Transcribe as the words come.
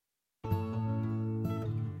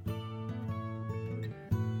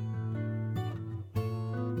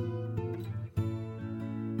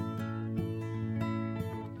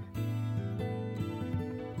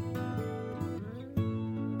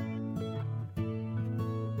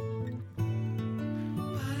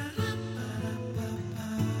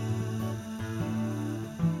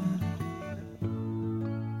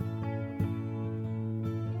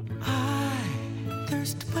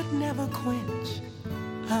never quench.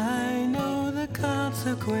 I know the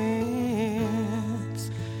consequence,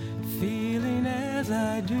 feeling as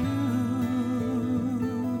I do.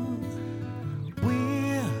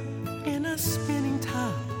 We're in a spinning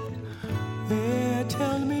top. Where,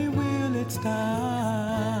 tell me, will it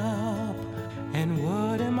stop? And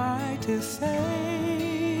what am I to say?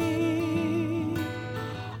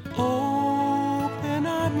 Open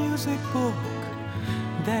our music book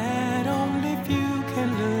that only few can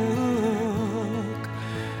look,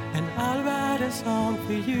 and I'll write a song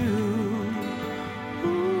for you.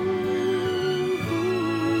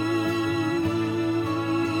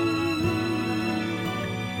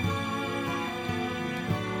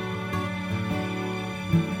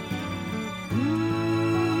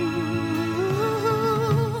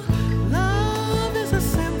 Love is a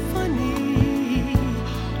symphony,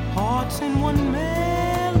 hearts in one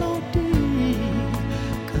melody,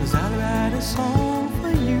 'cause I'll write a song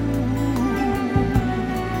for you.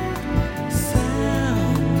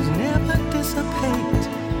 Sounds never dissipate,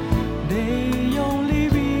 they only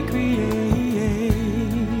recreate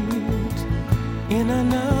in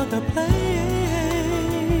another place.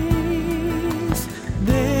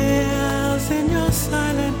 There's in your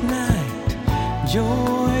silent night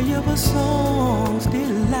joy of a song's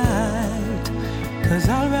delight, 'cause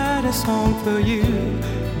I'll write a song for you,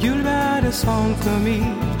 you'll write a song for me,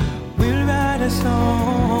 we'll write a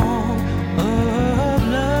song of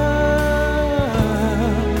love,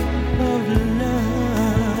 of love.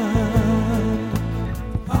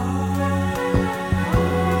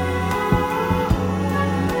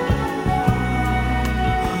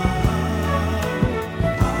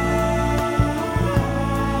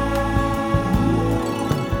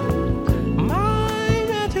 My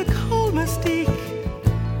magical mystique,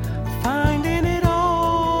 finding it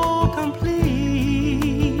all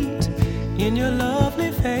complete in your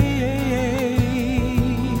lovely face.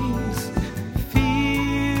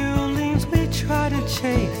 Feelings we try to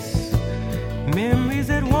chase, memories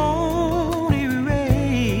that won't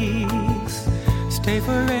erase, stay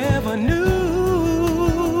forever new.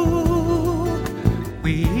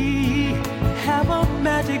 We have a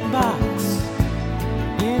magic box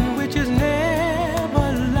in which is never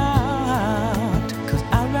locked, 'cause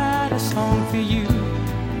I write a song for you,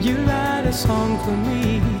 you write a song for me,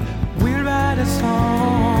 we'll write a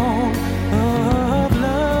song of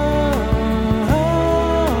love.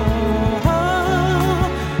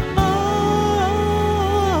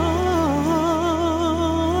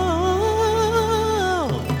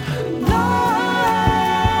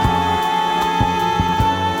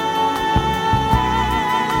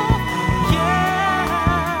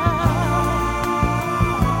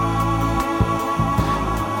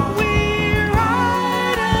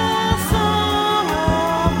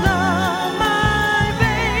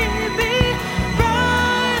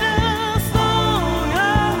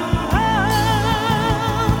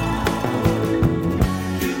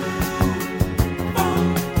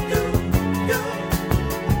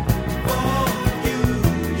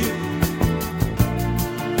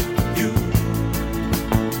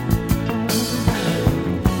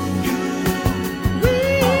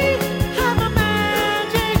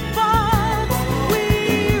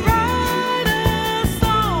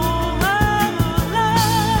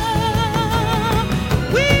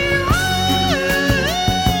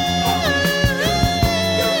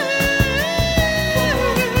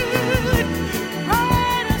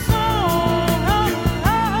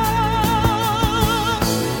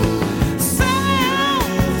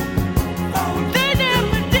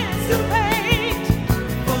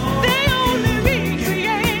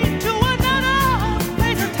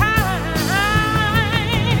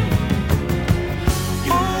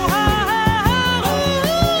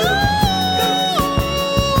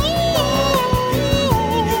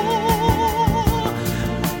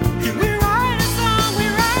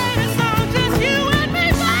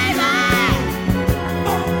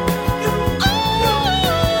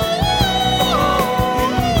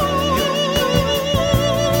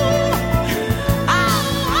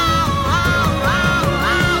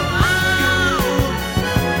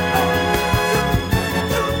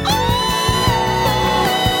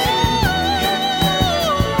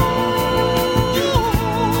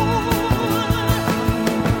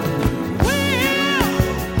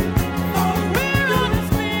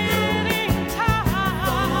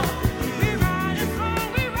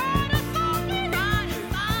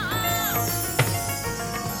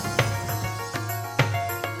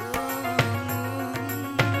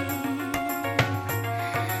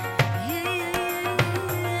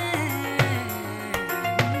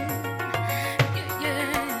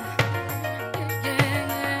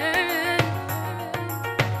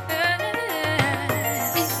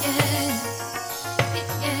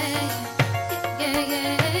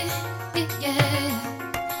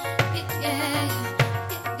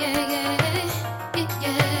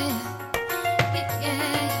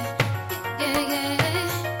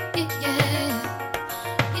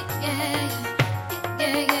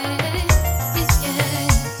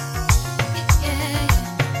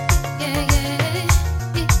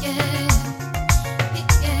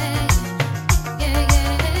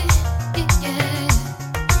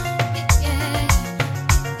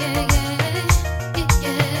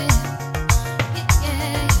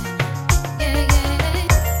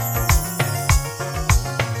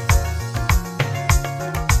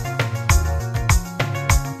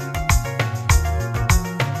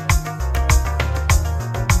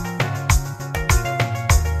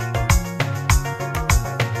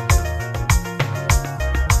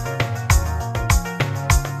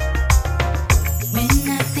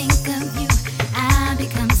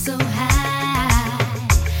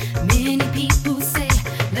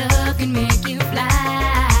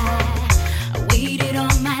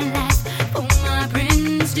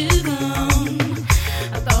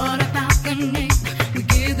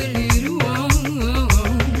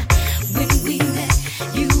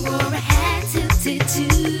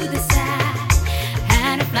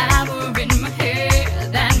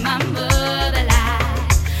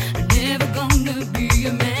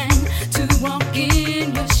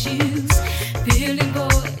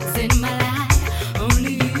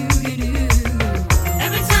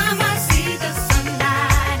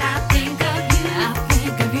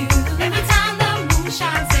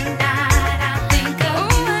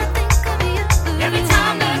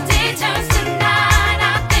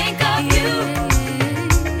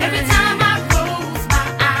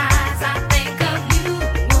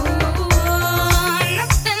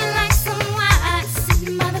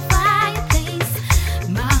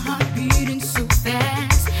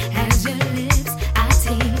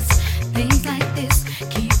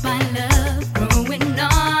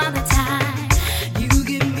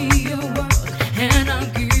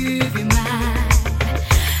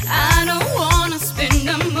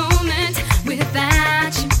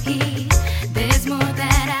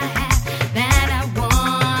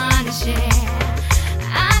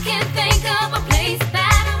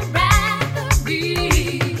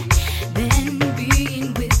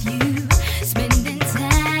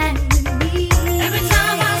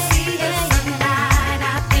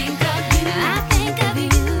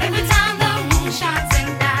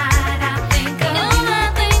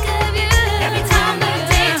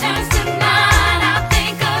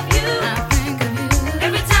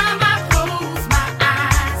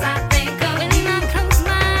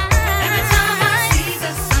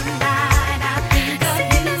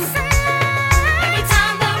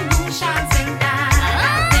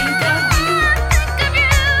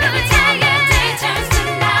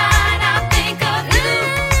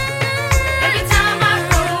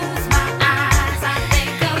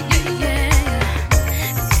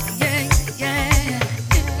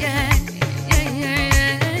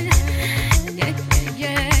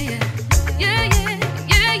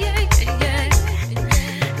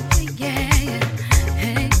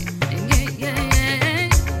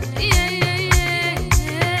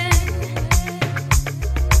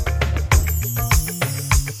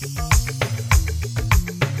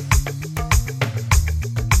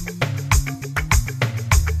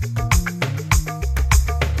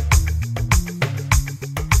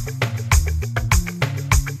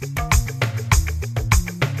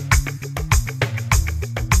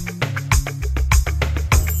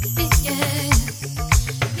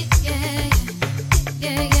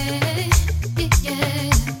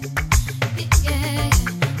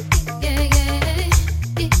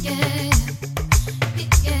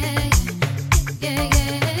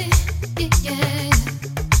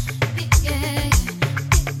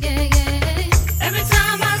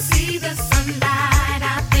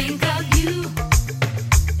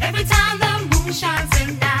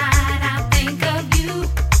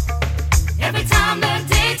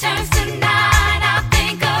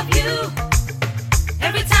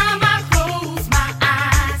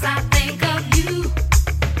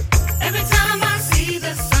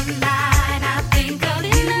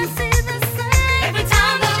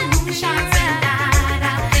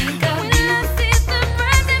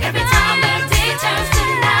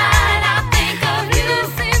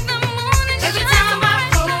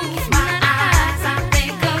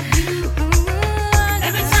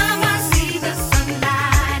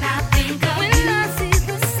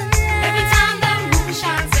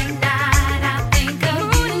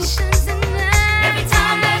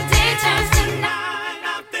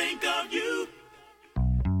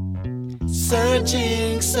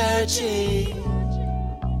 Searching, searching,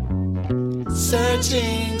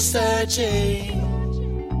 searching, searching,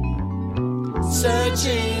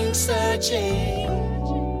 searching, searching,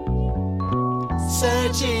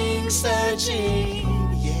 searching, searching,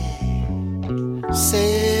 yeah.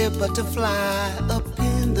 Say butterfly up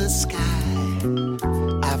in the sky.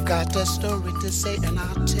 I've got a story to say and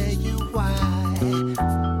I'll tell you why.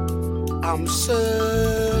 I'm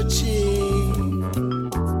searching.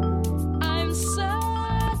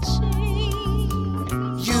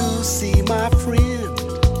 See, my friend,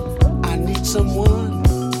 I need someone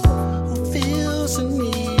who feels and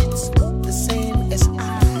needs the same as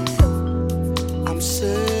I. I'm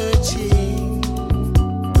searching.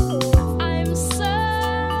 I'm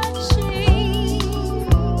searching.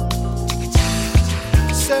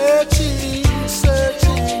 Searching,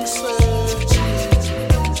 searching, searching.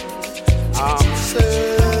 I'm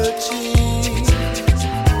searching.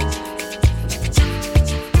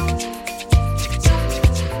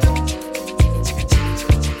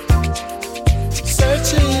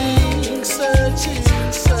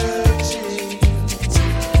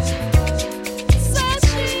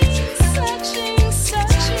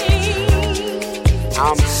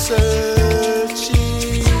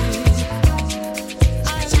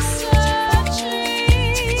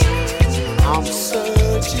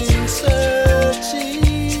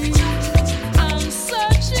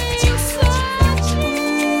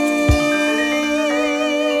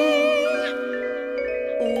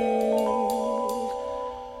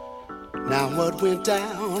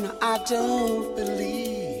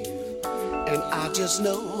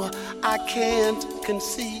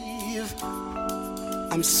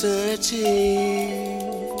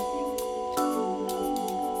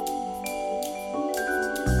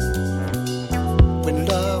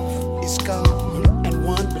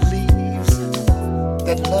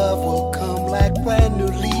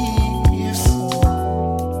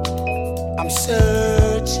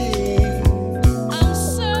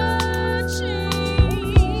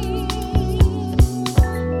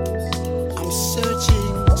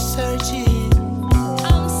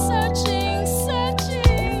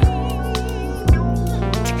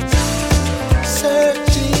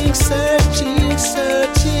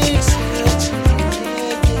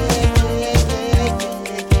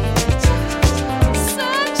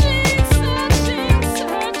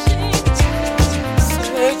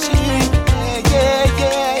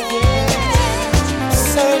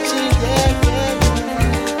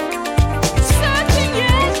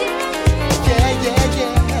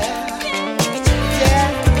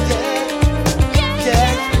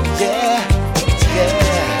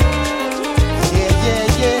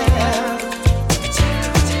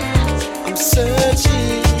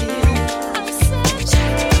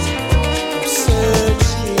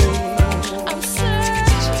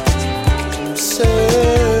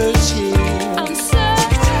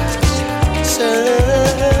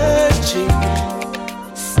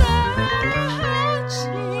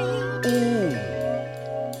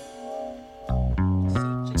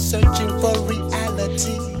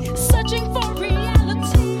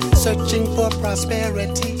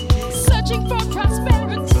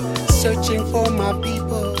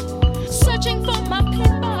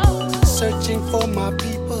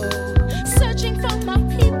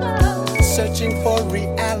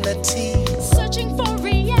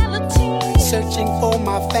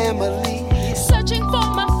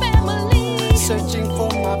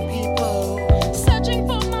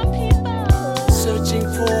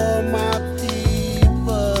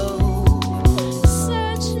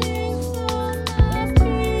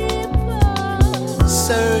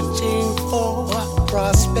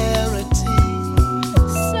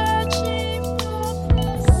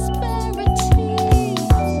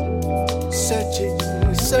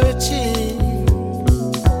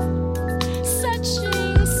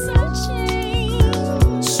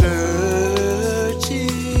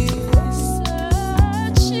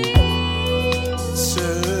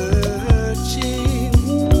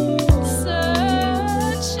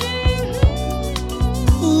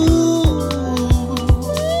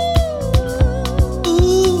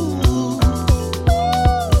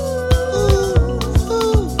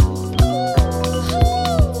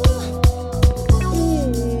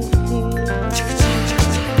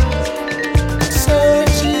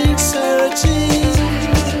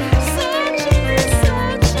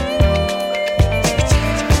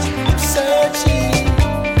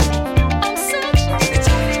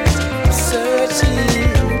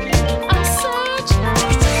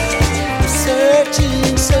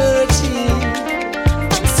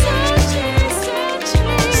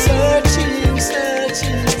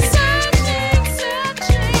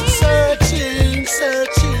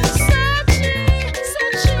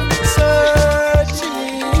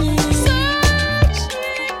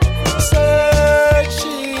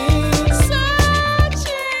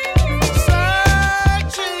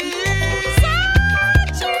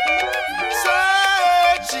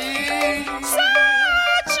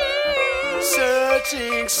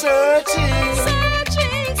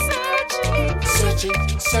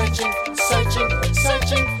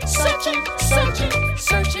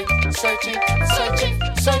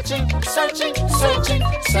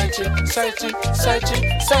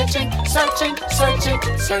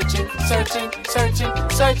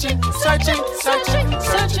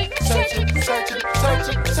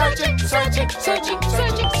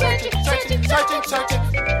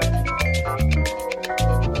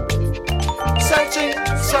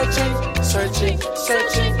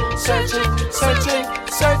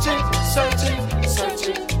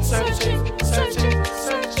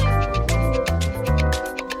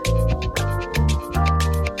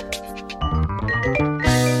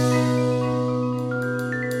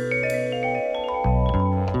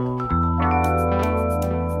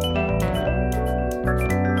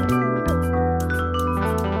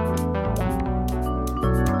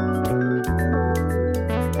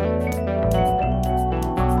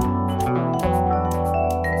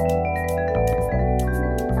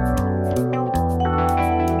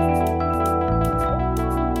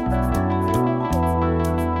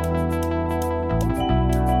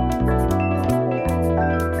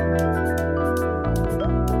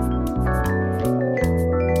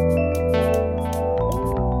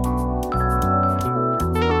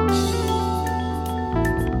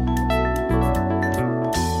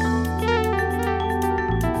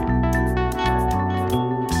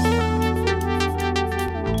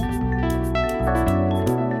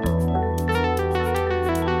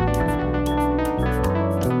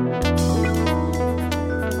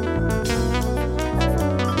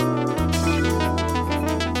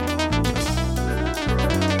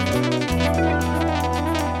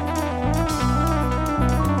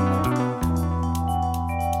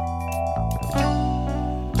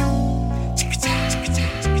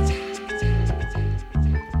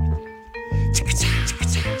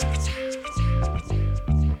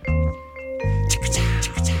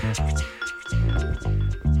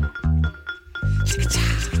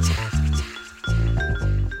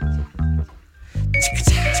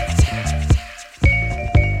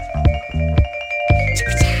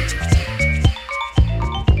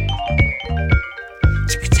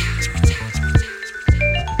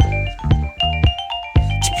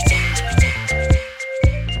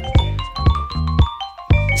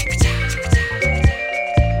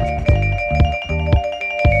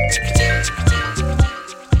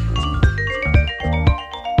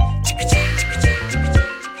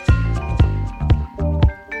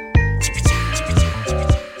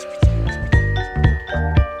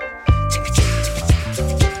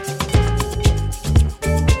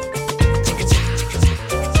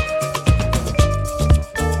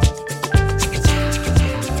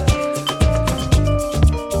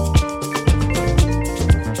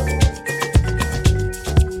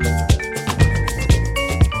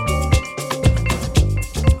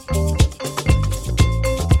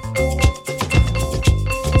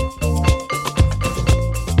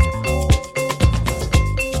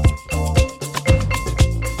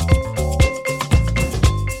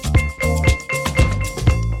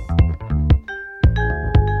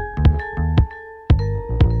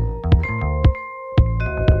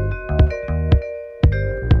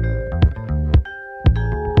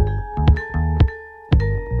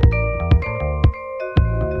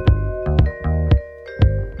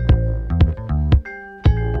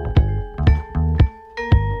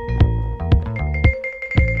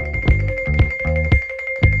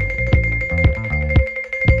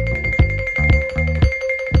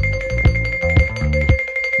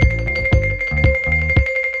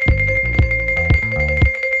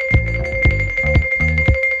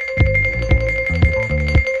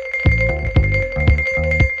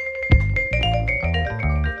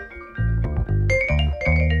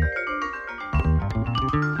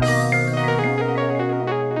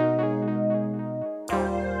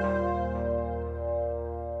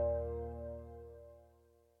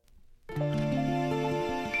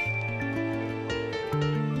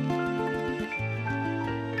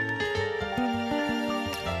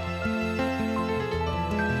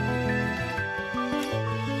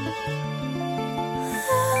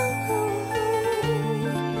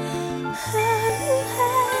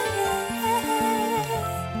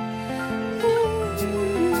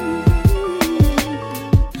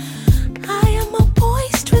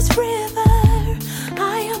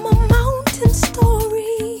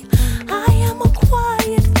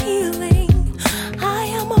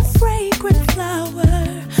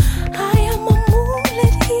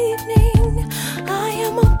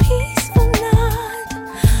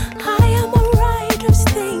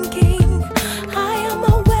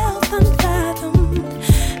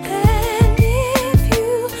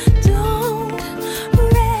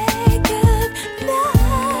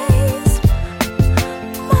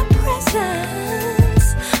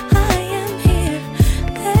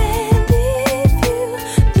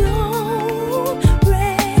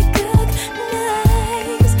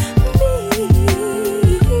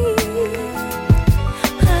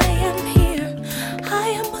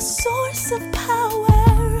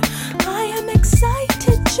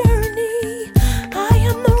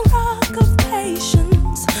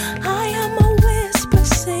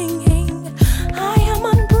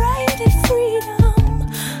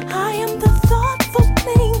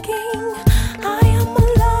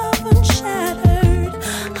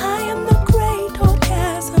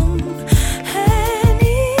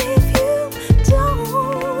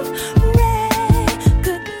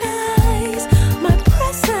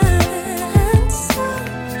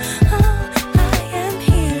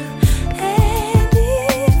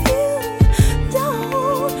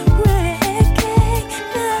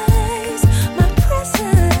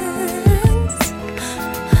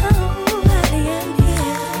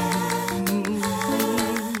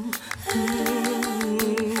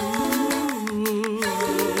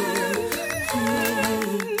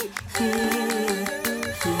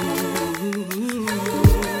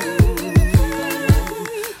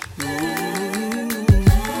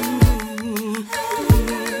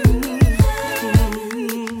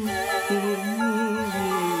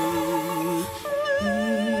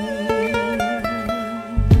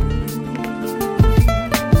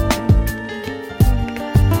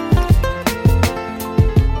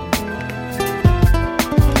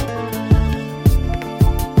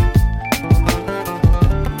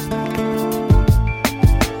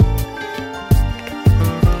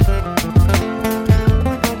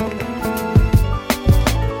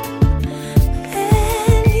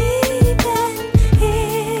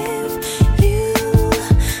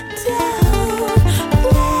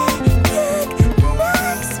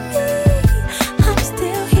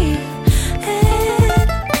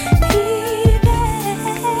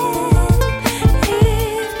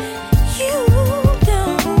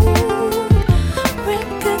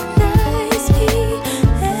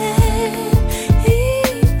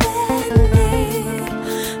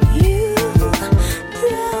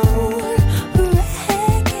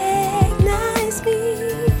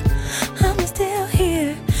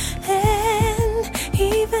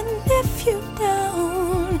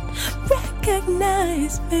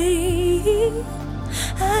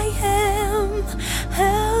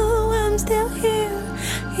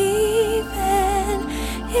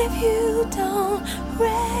 don't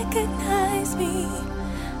recognize me.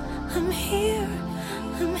 I'm here,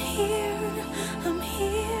 I'm here, I'm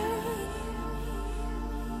here.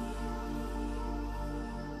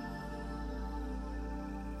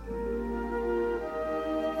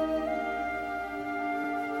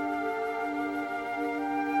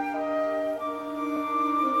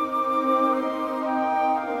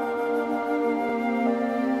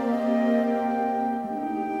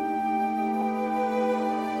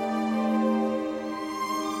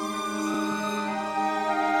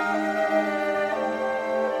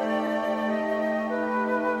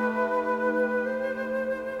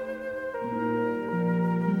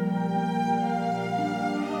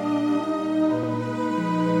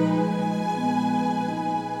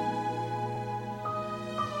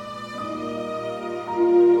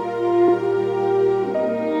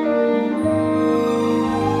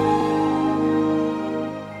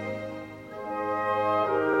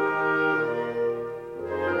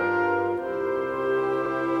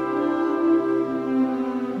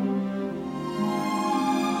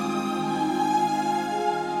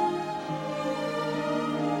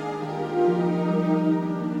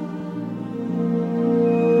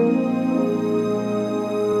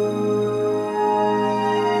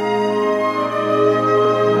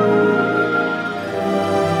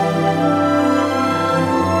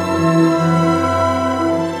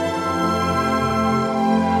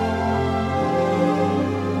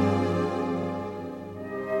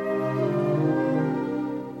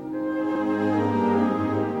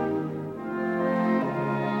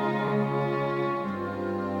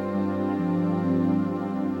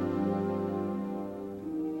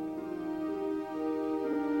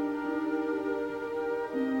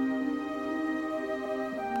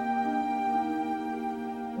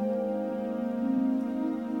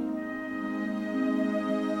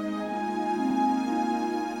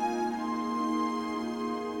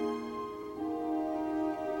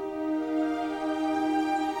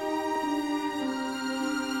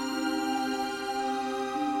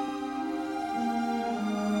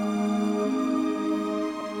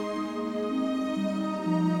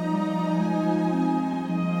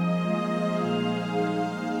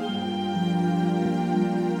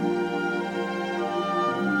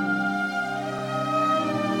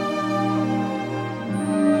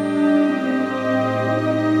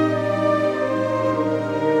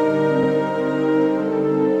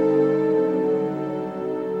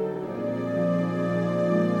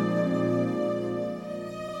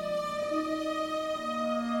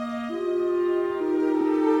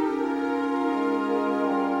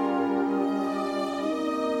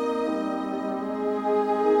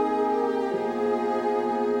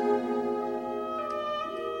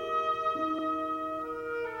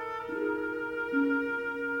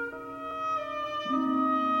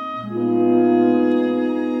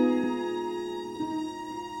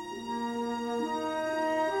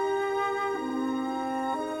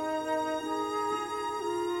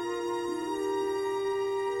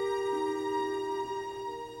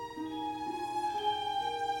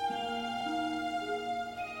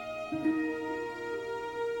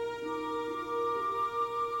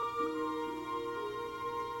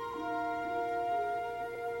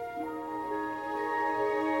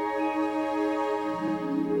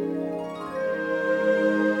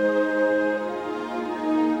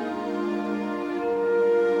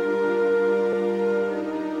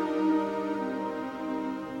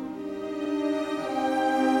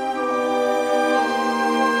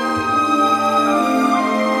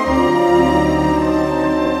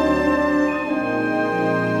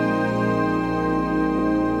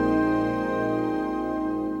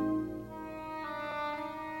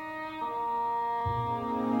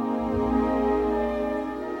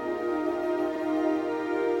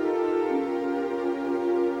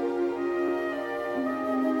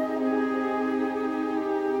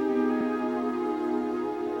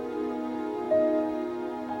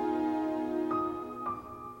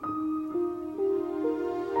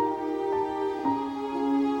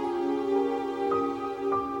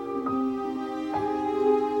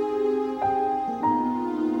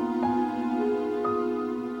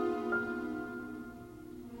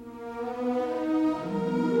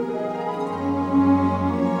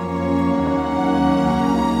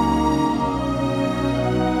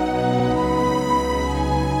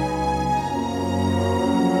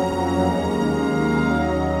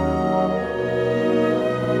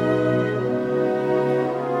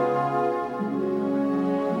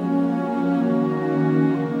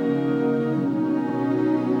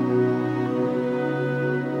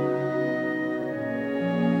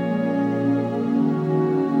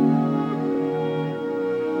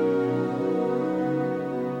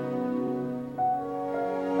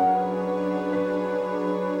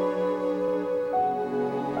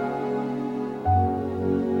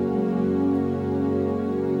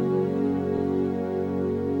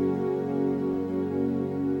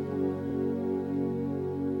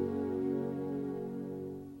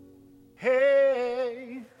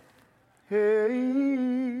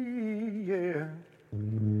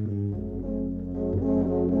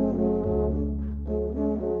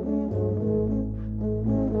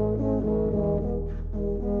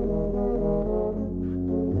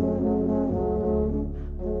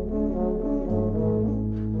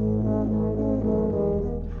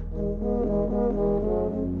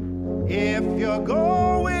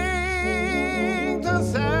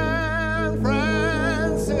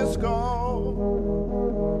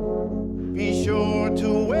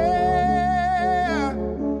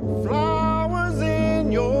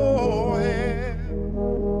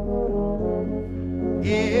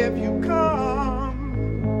 If you come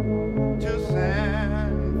to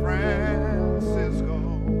San Francisco,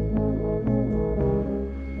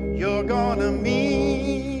 you're gonna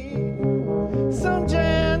meet some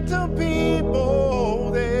gentle people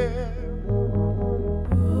there.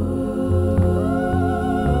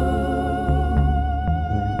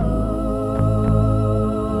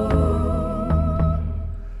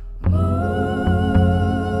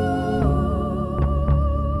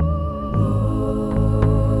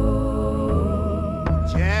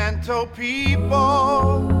 Gentle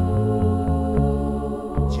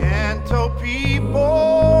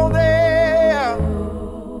people there,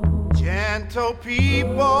 gentle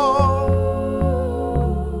people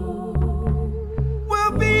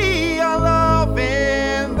will be a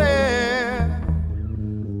loving there.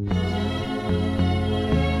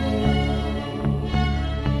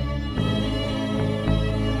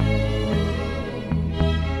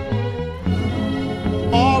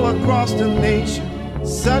 All across the nation,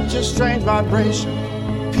 such a strange vibration,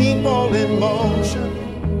 people in motion.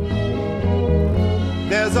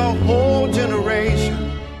 There's a whole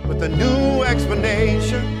generation with a new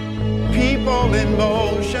explanation. People in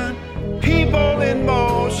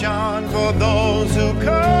motion for those who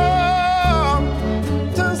come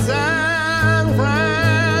to San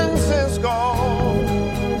Francisco.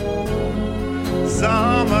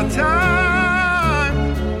 Summertime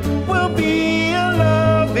will be a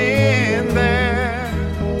loving there.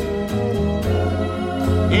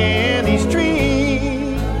 In these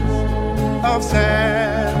streets of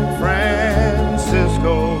San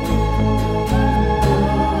Francisco.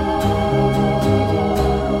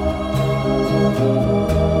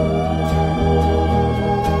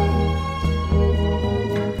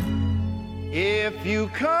 If you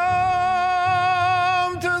come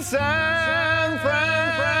to San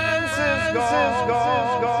Francisco,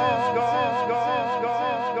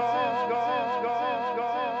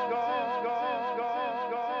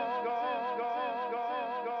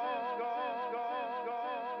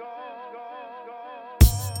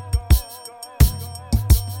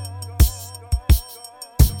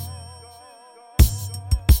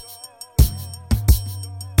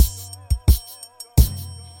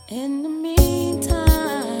 In the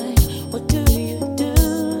meantime, what do you do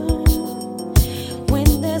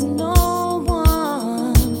when there's no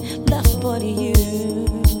one left but you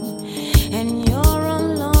and you're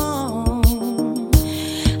alone?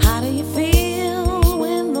 How do you feel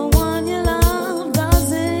when the one you love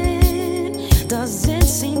doesn't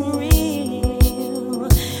seem real?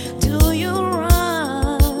 Do you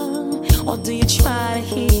run or do you try to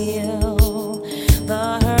heal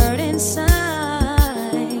the hurt inside?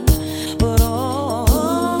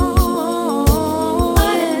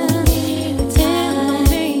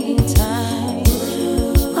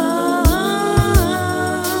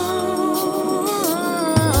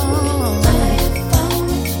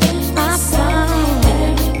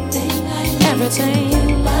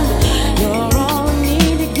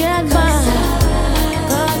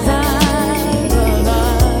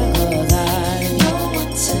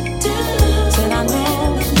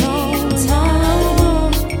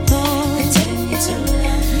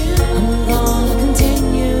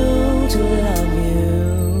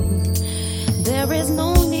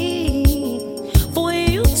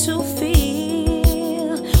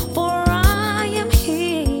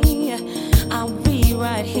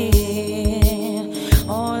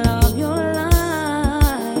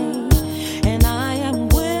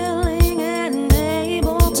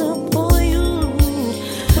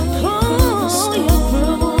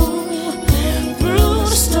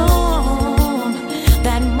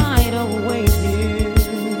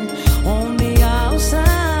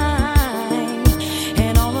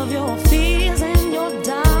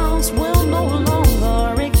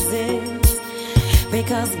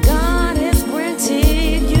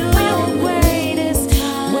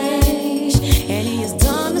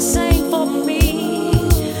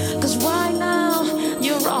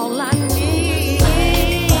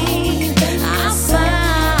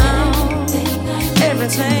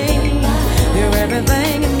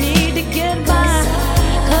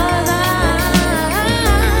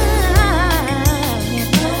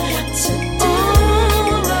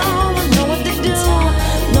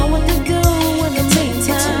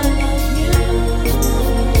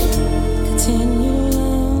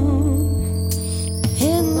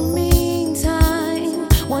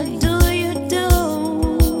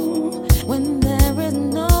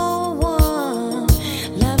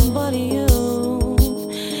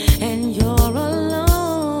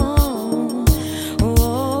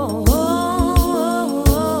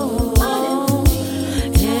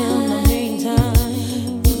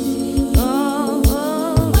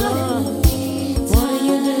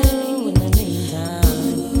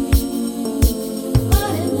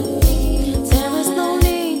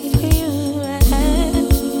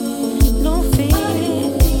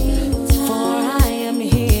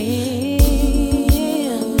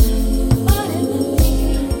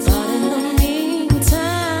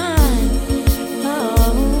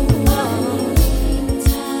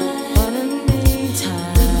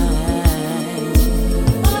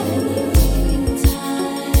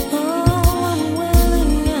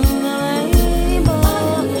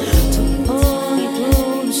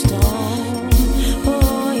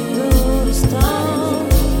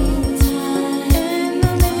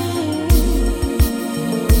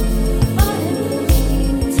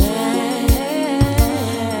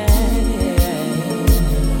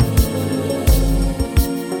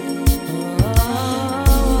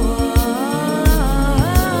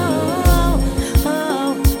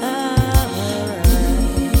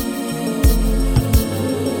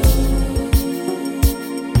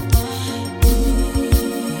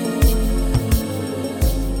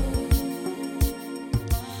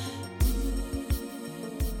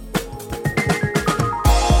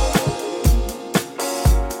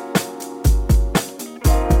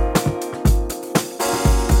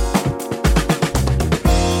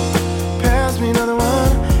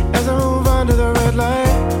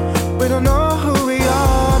 We don't know who we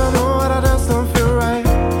are, don't know what I just don't feel right.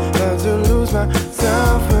 About to lose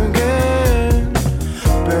myself again,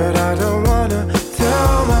 but I don't wanna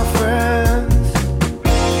tell my friends.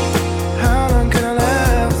 How long can I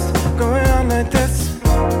last going on like this?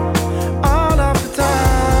 All of the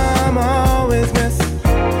time I always miss.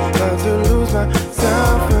 About to lose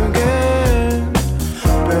myself again,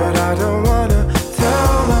 but I don't wanna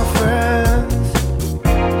tell my friends.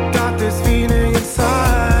 Got this feeling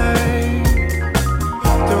inside,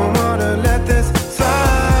 don't wanna let this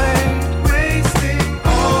slide. Wasting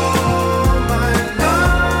all my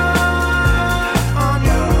love on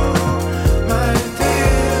you, my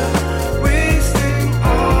dear. Wasting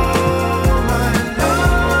all my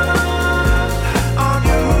love on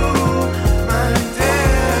you, my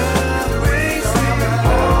dear. Wasting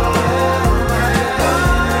all my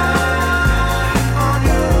love on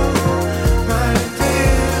you, my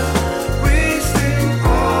dear. Wasting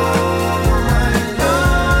all my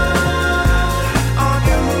love on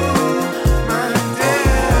you, my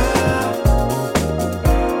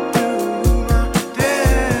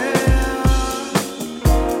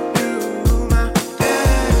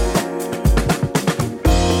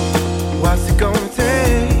What's it gonna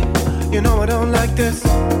take? You know I don't like this.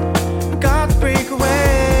 Got to break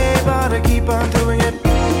away, but I keep on doing it.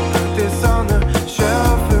 Put this on the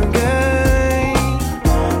shelf again.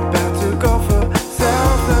 About to go for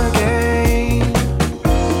self again.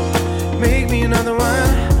 Make me another one,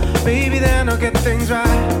 maybe then I'll get things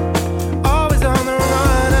right. Always on the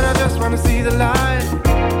run, and I just wanna see the light.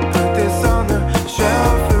 Put this on the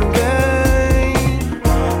shelf again.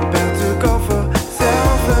 About to go for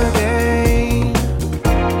self again.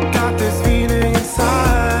 Got this feeling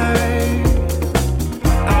inside.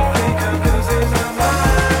 I think I'm losing my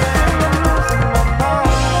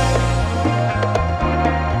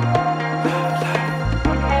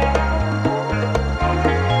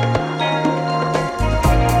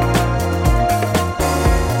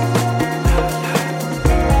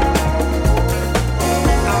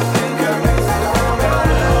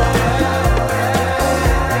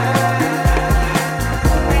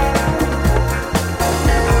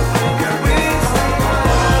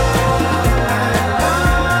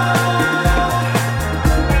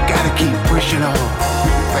Gotta keep pushing on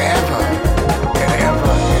forever and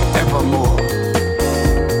ever and evermore.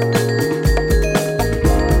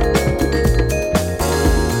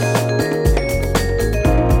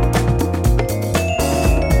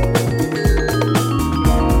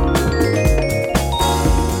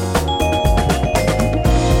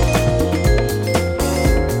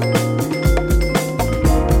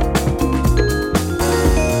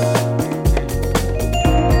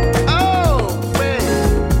 Oh,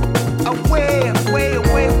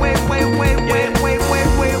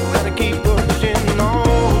 Gotta keep pushing on.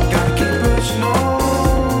 Gotta keep pushing on. gotta keep pushing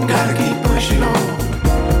on. Gotta keep pushing on.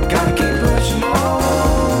 Gotta keep pushing on.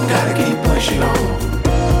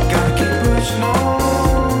 Gotta keep pushing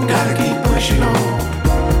on. Gotta keep pushing on.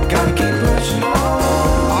 Gotta keep pushing on.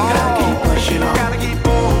 Gotta keep pushing on. Gotta keep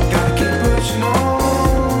on. Gotta keep pushing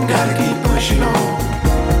on. Gotta keep pushing on.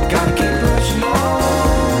 Gotta keep pushing on.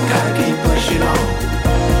 Gotta keep pushing on.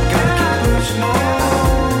 Gotta keep pushing on.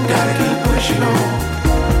 Gotta keep pushing on.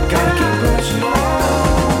 Gotta keep pushing on.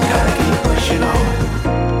 Gotta keep pushing on.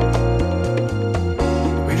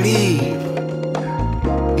 Believe.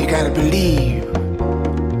 You gotta believe.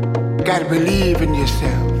 Gotta believe in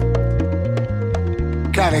yourself.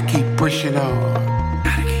 Gotta keep pushing on.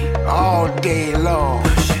 All day long.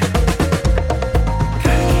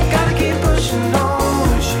 Gotta keep pushing on.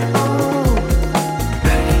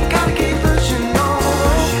 Gotta keep pushing on.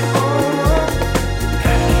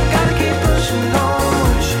 Gotta keep pushing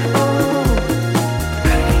on.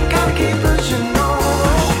 Gotta keep pushing on.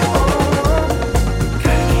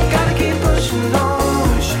 Gotta keep pushing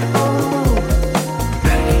on.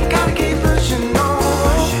 Gotta keep pushing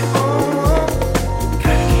on.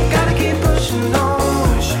 Gotta keep pushing on.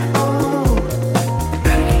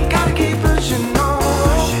 Gotta keep pushing on.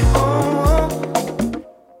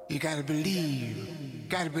 You gotta believe.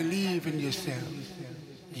 Gotta believe in yourself.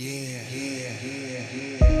 Yeah, yeah, yeah,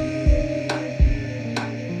 yeah.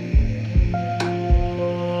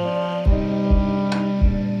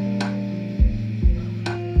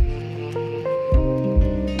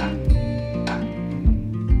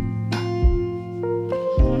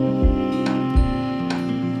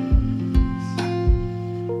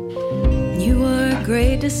 You were a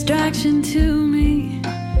great distraction to me,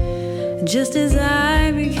 just as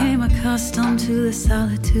I became accustomed to the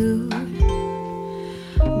solitude.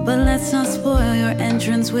 But let's not spoil your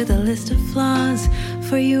entrance with a list of flaws,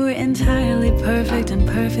 For you were entirely perfect and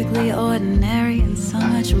perfectly ordinary, and so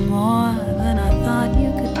much more than I thought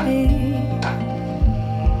you could be.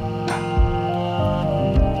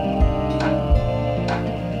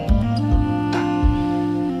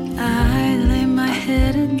 I lay my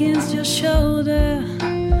head against your shoulder,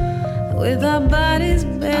 with our bodies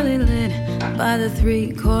barely lit by the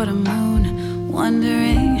 3/4 moon,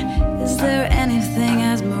 wondering, is there anything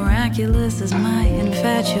as miraculous as my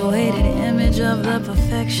infatuated image of the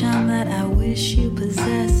perfection that I wish you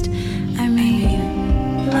possessed? I mean,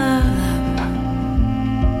 love.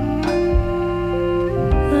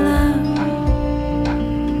 Love.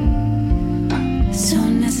 So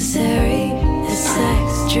necessary as sex,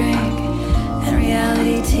 drink, and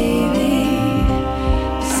reality TV.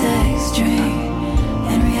 Sex, drink,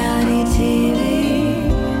 and reality TV.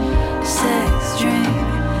 Sex, drink,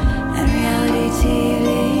 and reality TV.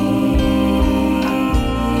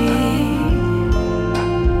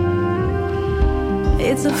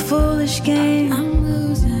 It's a foolish game I'm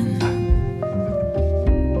losing.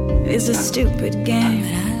 It's a stupid game,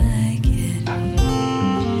 but I like it.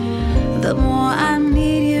 The more I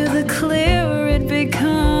need you, the clearer it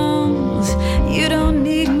becomes. You don't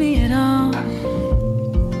need me at all.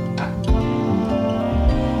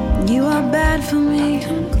 You are bad for me,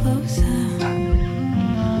 come closer.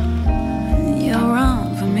 You're wrong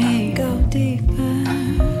for me, go deeper.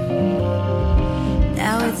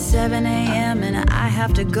 Now it's 7 a.m. and I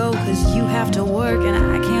have to go 'cause you have to work, and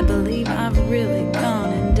I can't believe I've really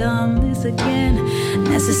gone and done this again.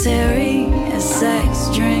 Necessary as sex,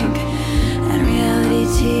 drink, and reality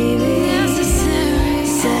TV. Necessary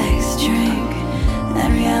sex, drink,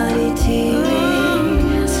 and reality TV.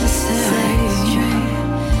 Necessary sex, drink,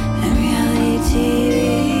 and reality TV.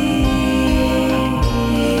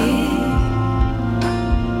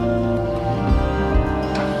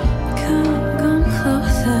 Come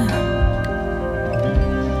closer.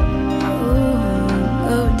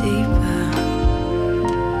 Go deeper.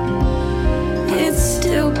 It's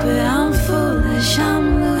stupid, I'm foolish, I'm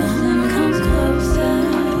losing. Come closer.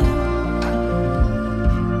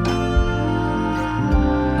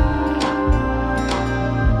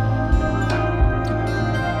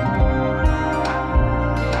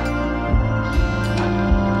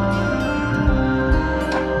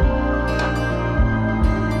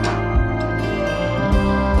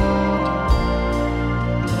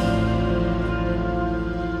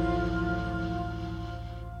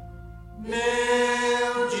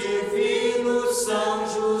 Meu divino São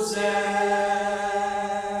José,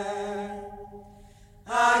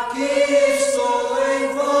 aqui estou em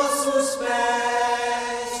vossos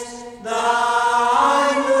pés,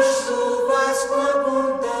 dai-nos chuvas com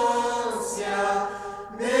abundância,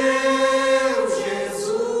 meu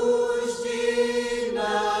Jesus de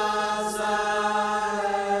Nazaré.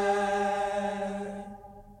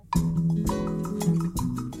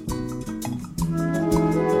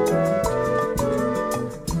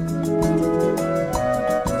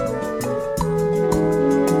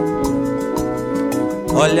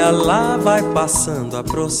 Olha lá, vai passando a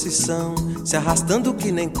procissão, se arrastando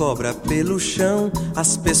que nem cobra pelo chão.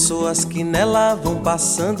 As pessoas que nela vão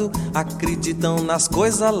passando acreditam nas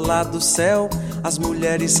coisas lá do céu. As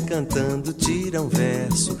mulheres cantando tiram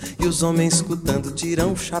verso e os homens escutando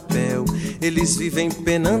tiram chapéu. Eles vivem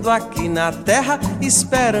penando aqui na terra,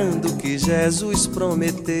 esperando o que Jesus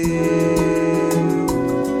prometeu.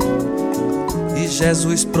 E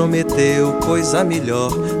Jesus prometeu coisa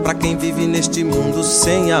melhor pra quem vive neste mundo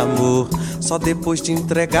sem amor. Só depois de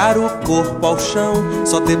entregar o corpo ao chão,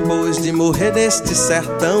 só depois de morrer neste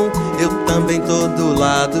sertão, eu também tô do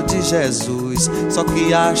lado de Jesus. Só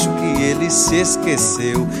que acho que ele se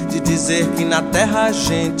esqueceu de dizer que na terra a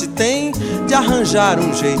gente tem de arranjar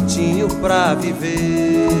um jeitinho pra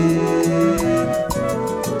viver.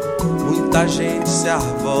 Muita gente se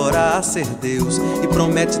arvora a ser Deus e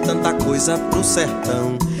promete tanta coisa pro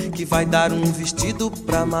sertão, que vai dar um vestido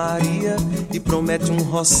pra Maria e promete um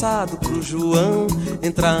roçado pro João.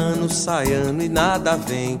 Entra ano, sai ano e nada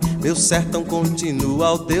vem, meu sertão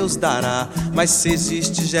continua, o Deus dará. Mas se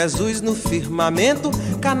existe Jesus no firmamento,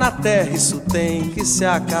 cá na terra isso tem que se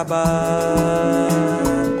acabar.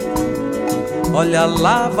 Olha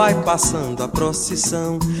lá, vai passando a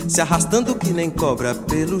procissão, se arrastando que nem cobra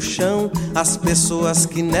pelo chão. As pessoas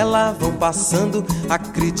que nela vão passando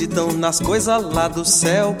acreditam nas coisas lá do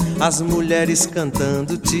céu. As mulheres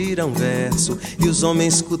cantando tiram verso e os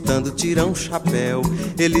homens escutando tiram chapéu.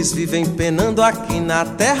 Eles vivem penando aqui na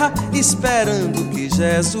terra, esperando o que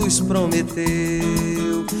Jesus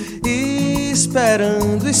prometeu. E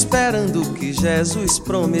esperando o que Jesus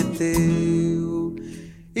prometeu.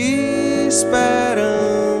 esperando,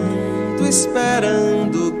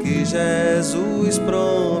 esperando que Jesus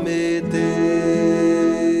prometeu.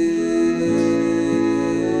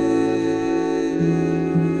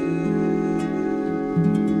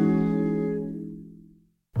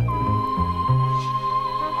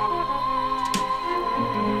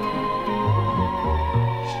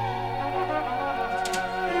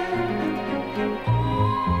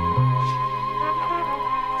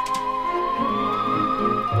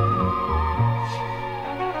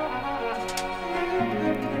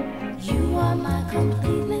 You are my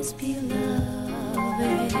completeness,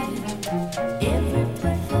 beloved. Every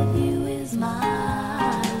breath of you is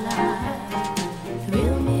my life.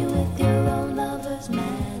 Thrill me with your own lover's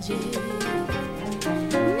magic.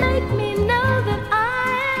 Make me know that I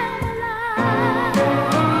am alive.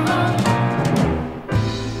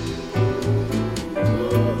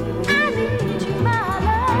 I need you, my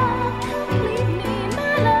love. Complete me,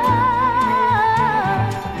 my love.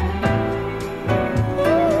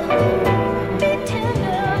 Be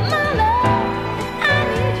tender, my love. I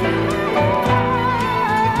need you, my love.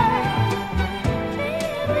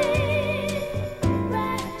 Living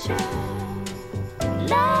rapture,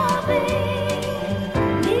 loving,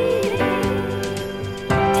 needing,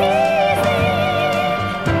 teasing,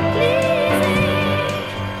 pleasing,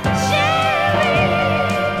 sharing,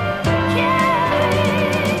 caring,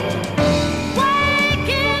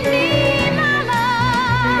 waking me, my love.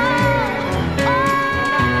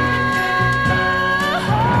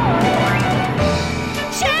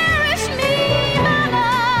 Cherish me, my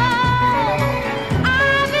love. I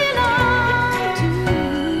belong to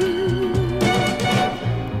you.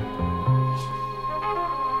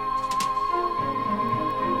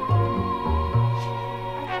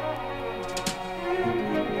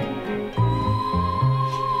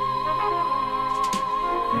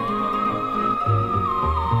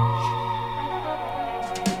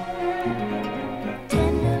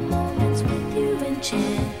 Tender moments with you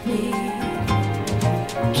enchant me.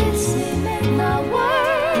 Kiss me, make my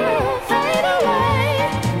world fade away.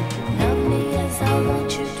 Love me as I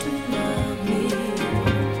want you to love me.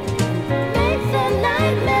 Make the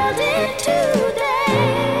night melt into day.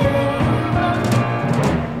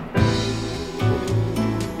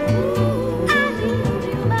 I need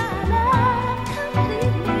you, my love.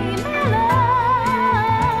 Complete me, my love.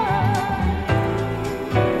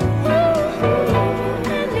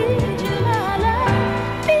 I need you, my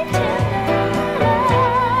love. Be tender, my love.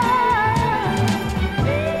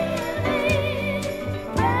 Living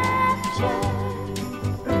rapture,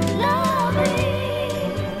 loving,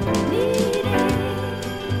 needing,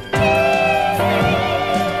 teasing,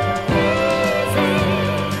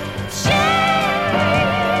 sharing,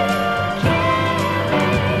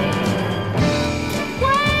 caring,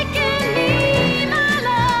 waking me, my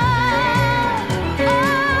love.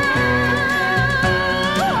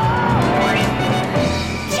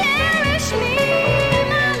 Cherish me,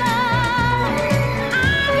 my love. I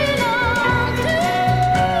belong to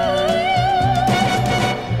you.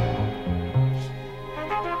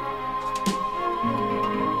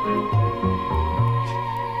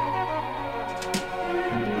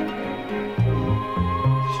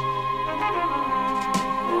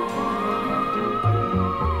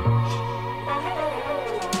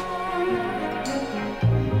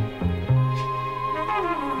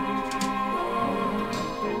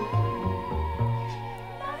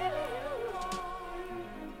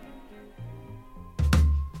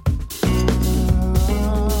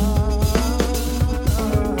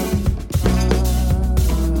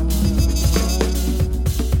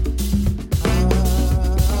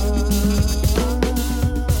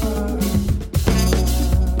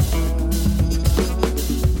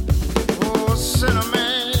 Oh,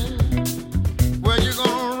 Cinnamon, where you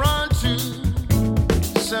gonna run to?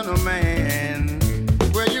 Cinnamon,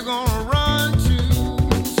 where you gonna run to?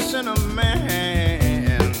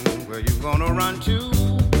 Cinnamon, where you gonna run to?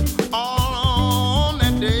 All on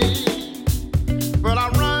that day, but I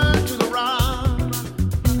run to the rock.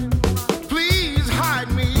 Please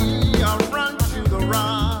hide me, I'll run to the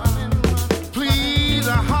rock. Please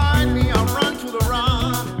hide me, I'll run to the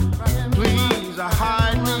rock. Please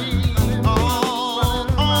hide me all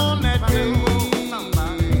on that day.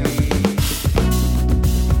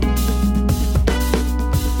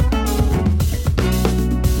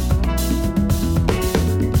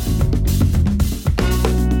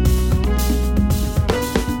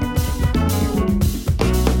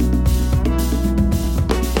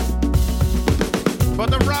 But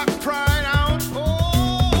the rock cried out,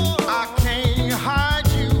 oh, I can't hide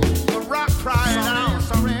you. The rock cried out,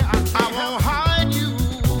 I won't hide you.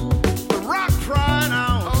 The rock cried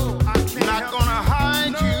out,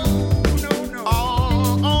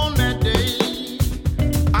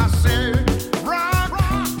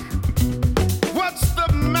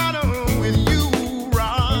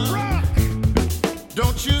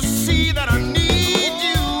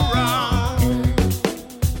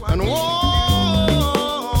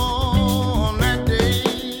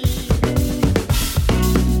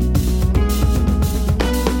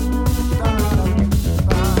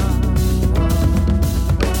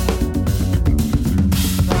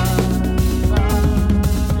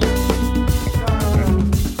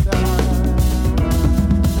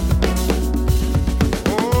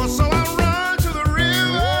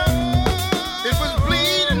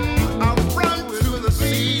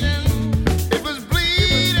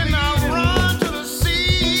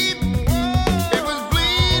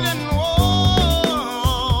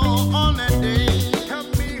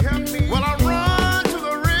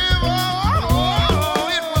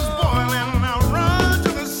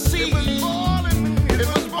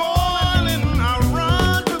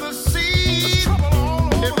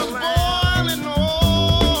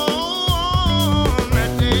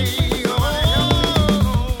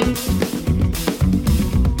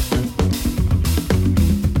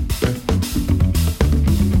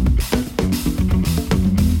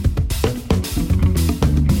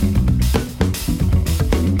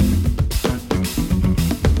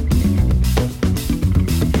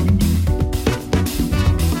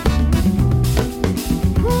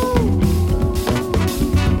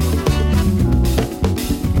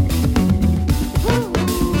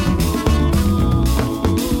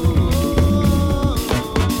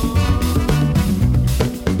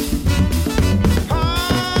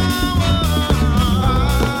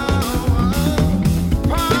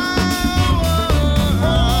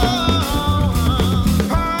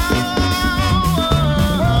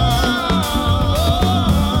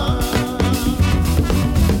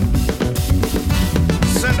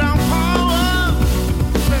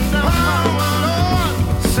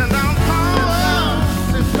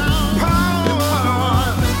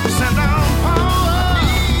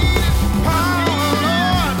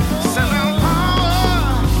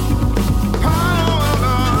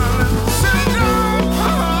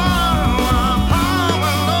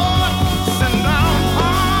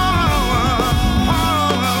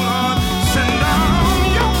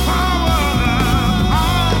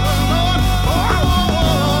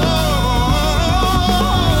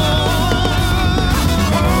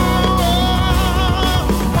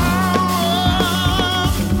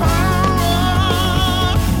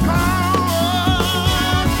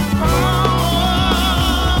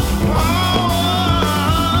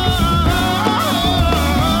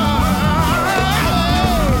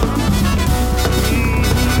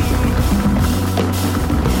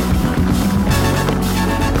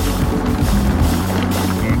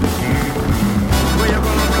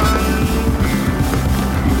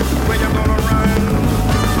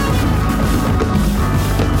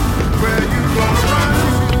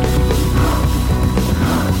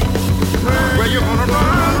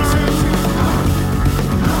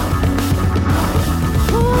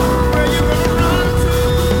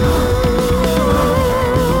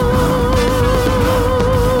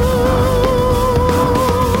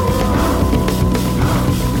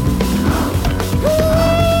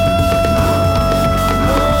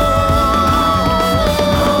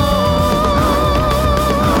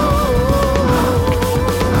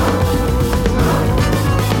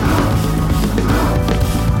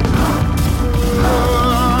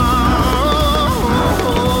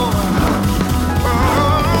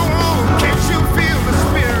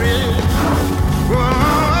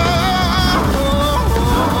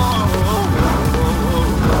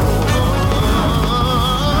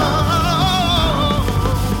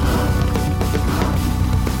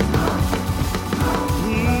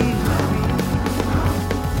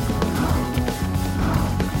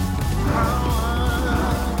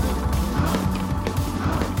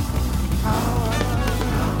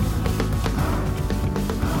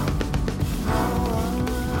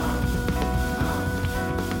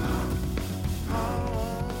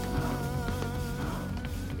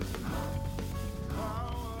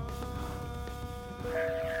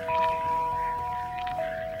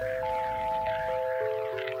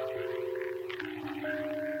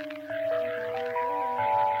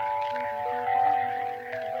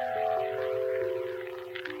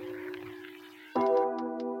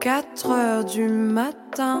 4h du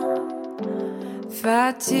matin.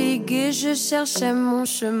 Fatigué, je cherchais mon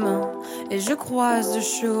chemin et je croise de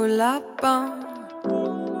chauds lapins,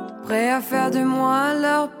 prêts à faire de moi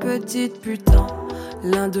leur petite putain.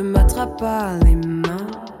 L'un d'eux m'attrapa les mains,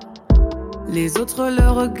 les autres le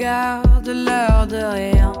regardent, l'air de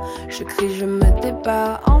rien. Je crie, je me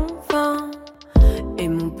débat enfin, et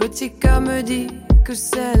mon petit cœur me dit que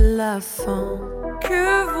c'est la fin.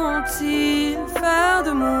 Que vont-ils faire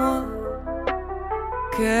de moi?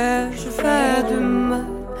 Qu'ai-je fait de mal?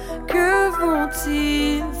 Que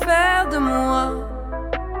vont-ils faire de moi?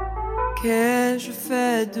 Qu'ai-je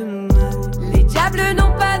fait de mal? Les diables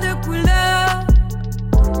n'ont pas de couleur,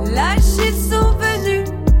 lâches ils sont venus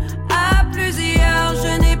à plusieurs.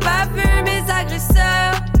 Je n'ai pas vu mes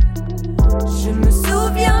agresseurs, je me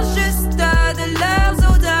souviens juste de leurs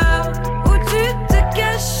odeurs. Où tu te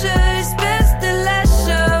caches, espèce de lâche?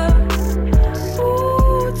 Où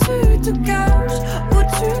tu te caches? Où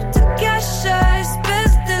tu te caches,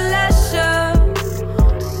 espèce de lâche?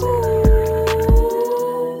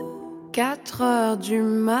 4h du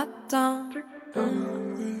matin,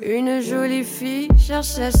 une jolie fille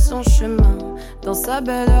cherchait son chemin dans sa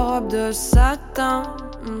belle robe de satin.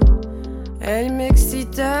 Elle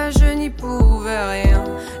m'excitait, je n'y pouvais rien.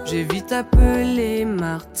 J'ai vite appelé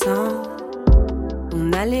Martin.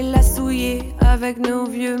 On allait la souiller avec nos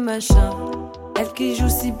vieux machins. Elle qui joue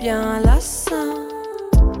si bien la sainte,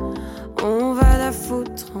 on va la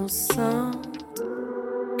foutre enceinte.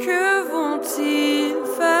 Que vont-ils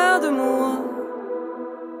faire de moi?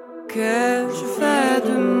 Qu'ai-je fait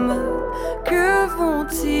de mal? Que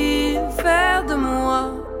vont-ils faire de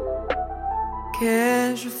moi?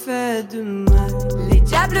 Qu'ai-je fait de mal? Les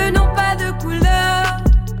diables n'ont pas de couleur,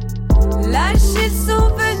 lâches ils sont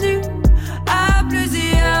venus à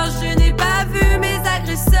plusieurs. Je n'ai pas vu mes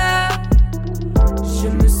agresseurs, je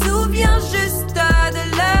me souviens juste de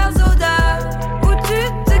leurs odeurs. Où tu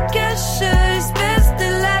te caches, espèce de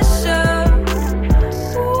lâche?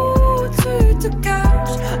 Où tu te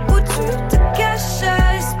caches? Où tu te caches,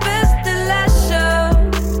 espèce de lâche?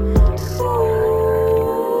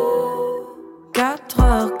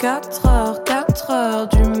 4h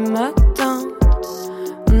du matin.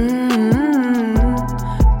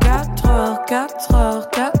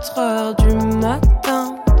 4h